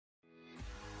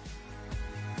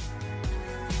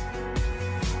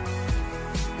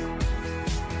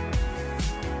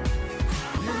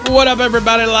What up,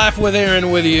 everybody? Life with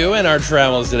Aaron with you, and our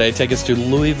travels today take us to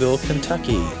Louisville,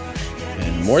 Kentucky,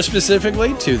 and more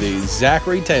specifically to the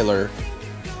Zachary Taylor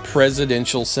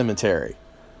Presidential Cemetery.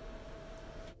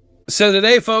 So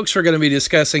today, folks, we're going to be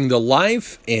discussing the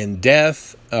life and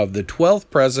death of the 12th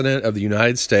President of the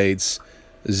United States,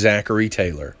 Zachary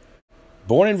Taylor.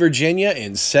 Born in Virginia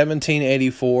in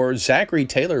 1784, Zachary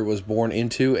Taylor was born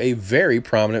into a very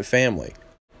prominent family.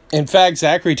 In fact,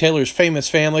 Zachary Taylor's famous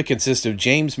family consists of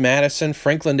James Madison,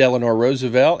 Franklin Delano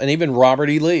Roosevelt, and even Robert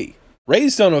E. Lee.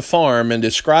 Raised on a farm and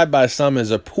described by some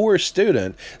as a poor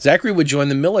student, Zachary would join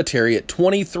the military at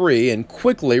 23 and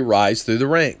quickly rise through the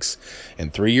ranks.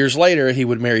 And 3 years later, he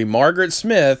would marry Margaret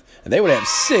Smith, and they would have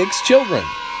 6 children.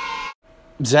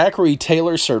 Zachary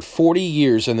Taylor served 40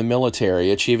 years in the military,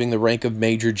 achieving the rank of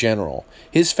Major General.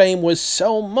 His fame was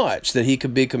so much that he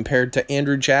could be compared to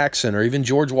Andrew Jackson or even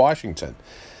George Washington.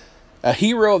 A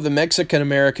hero of the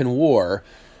Mexican-American War,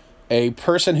 a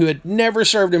person who had never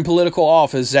served in political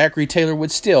office, Zachary Taylor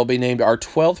would still be named our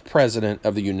 12th President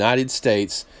of the United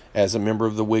States as a member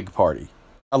of the Whig Party.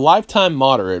 A lifetime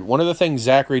moderate, one of the things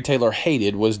Zachary Taylor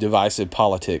hated was divisive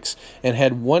politics and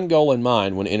had one goal in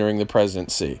mind when entering the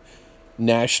presidency: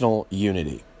 national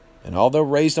unity. And although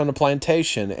raised on a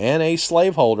plantation and a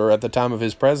slaveholder at the time of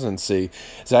his presidency,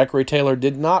 Zachary Taylor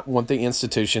did not want the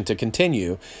institution to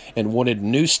continue and wanted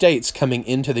new states coming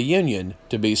into the Union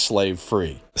to be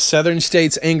slave-free. Southern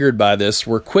states, angered by this,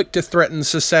 were quick to threaten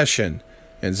secession,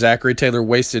 and Zachary Taylor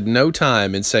wasted no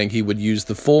time in saying he would use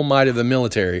the full might of the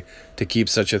military to keep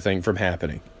such a thing from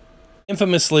happening.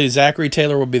 Infamously, Zachary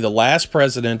Taylor would be the last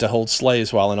president to hold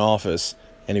slaves while in office,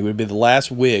 and he would be the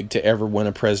last Whig to ever win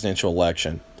a presidential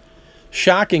election.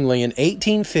 Shockingly, in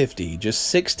 1850, just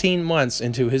 16 months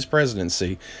into his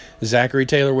presidency, Zachary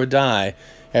Taylor would die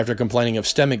after complaining of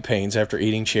stomach pains after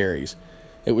eating cherries.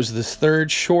 It was the third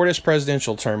shortest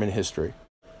presidential term in history.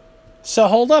 So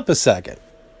hold up a second.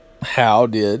 How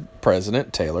did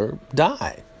President Taylor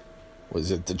die?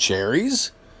 Was it the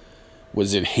cherries?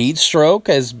 Was it heat stroke,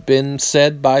 as been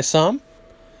said by some?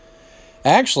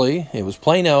 Actually, it was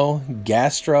plain old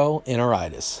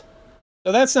gastroenteritis.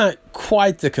 So that's not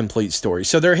quite the complete story.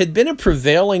 So there had been a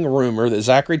prevailing rumor that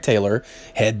Zachary Taylor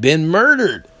had been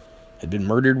murdered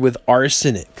with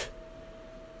arsenic.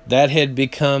 That had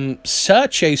become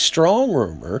such a strong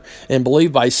rumor and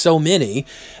believed by so many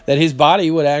that his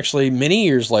body would actually, many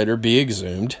years later, be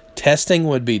exhumed, testing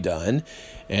would be done,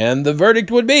 and the verdict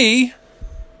would be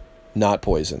not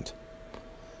poisoned.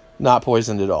 Not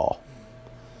poisoned at all.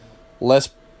 Less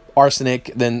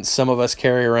arsenic than some of us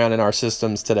carry around in our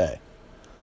systems today.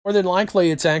 More than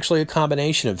likely, it's actually a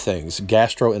combination of things: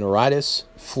 gastroenteritis,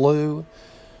 flu.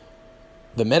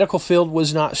 The medical field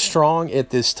was not strong at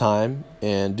this time,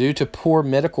 and due to poor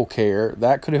medical care,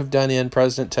 that could have done in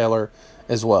President Taylor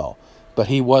as well. But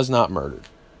he was not murdered.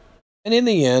 And in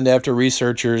the end, after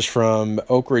researchers from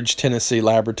Oak Ridge, Tennessee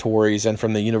laboratories and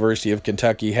from the University of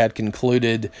Kentucky had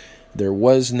concluded there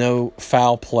was no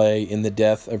foul play in the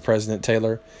death of President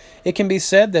Taylor, it can be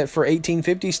said that for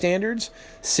 1850 standards,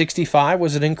 65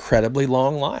 was an incredibly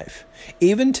long life.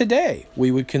 Even today, we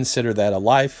would consider that a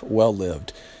life well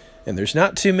lived. And there's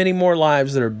not too many more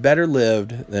lives that are better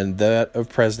lived than that of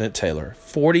President Taylor.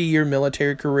 40-year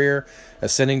military career,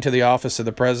 ascending to the office of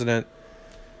the president,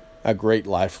 a great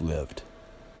life lived.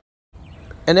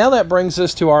 And now that brings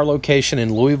us to our location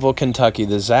in Louisville, Kentucky,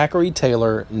 the Zachary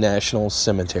Taylor National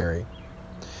Cemetery.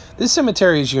 This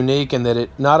cemetery is unique in that it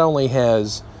not only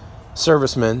has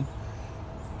servicemen,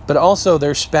 but also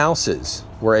their spouses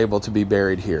were able to be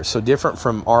buried here. So different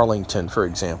from Arlington, for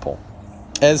example.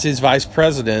 As his vice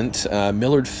president,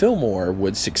 Millard Fillmore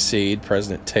would succeed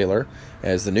President Taylor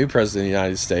as the new president of the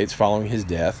United States following his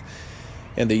death.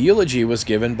 And the eulogy was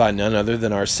given by none other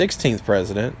than our 16th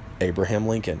president, Abraham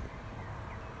Lincoln.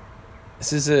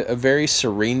 This is a very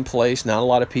serene place. Not a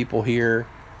lot of people here.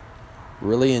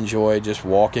 Really enjoy just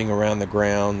walking around the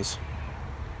grounds.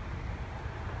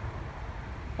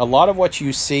 A lot of what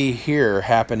you see here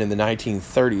happened in the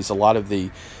 1930s. A lot of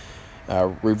the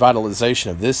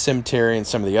revitalization of this cemetery and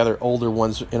some of the other older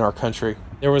ones in our country.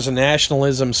 There was a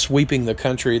nationalism sweeping the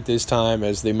country at this time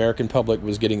as the American public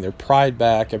was getting their pride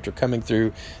back after coming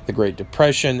through the Great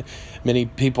Depression. Many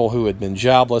people who had been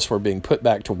jobless were being put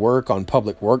back to work on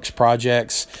public works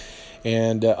projects.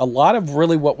 And a lot of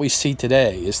really what we see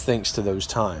today is thanks to those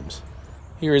times.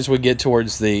 Here, as we get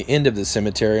towards the end of the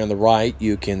cemetery, on the right,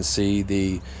 you can see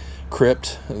the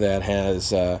crypt that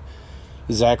has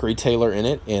Zachary Taylor in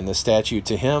it and the statue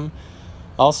to him.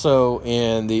 Also,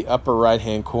 in the upper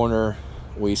right-hand corner,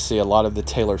 we see a lot of the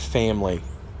Taylor family.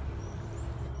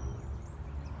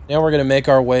 Now we're going to make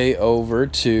our way over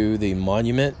to the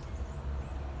monument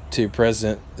to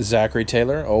President Zachary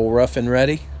Taylor, old rough and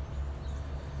ready,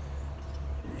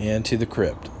 and to the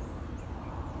crypt.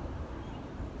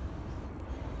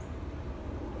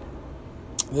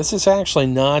 This is actually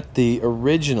not the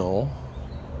original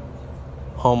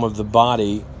home of the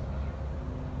body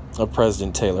of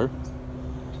President Taylor.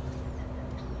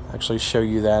 I'll actually show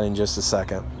you that in just a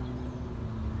second.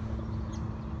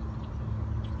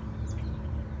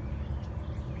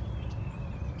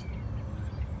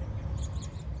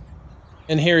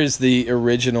 And here is the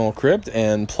original crypt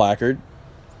and placard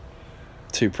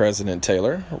to President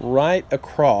Taylor, right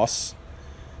across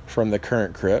from the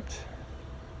current crypt.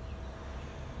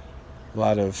 A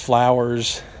lot of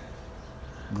flowers,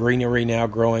 greenery now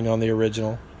growing on the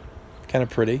original. Kind of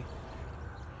pretty.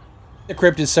 The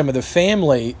crypt is some of the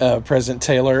family of President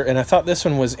Taylor, and I thought this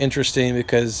one was interesting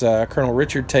because Colonel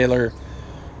Richard Taylor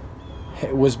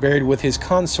was buried with his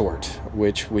consort,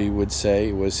 which we would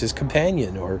say was his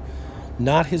companion or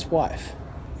not his wife.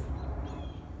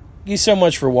 Thank you so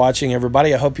much for watching,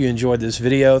 everybody. I hope you enjoyed this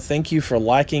video. Thank you for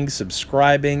liking,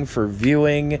 subscribing, for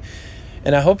viewing,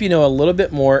 and I hope you know a little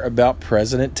bit more about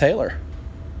President Taylor.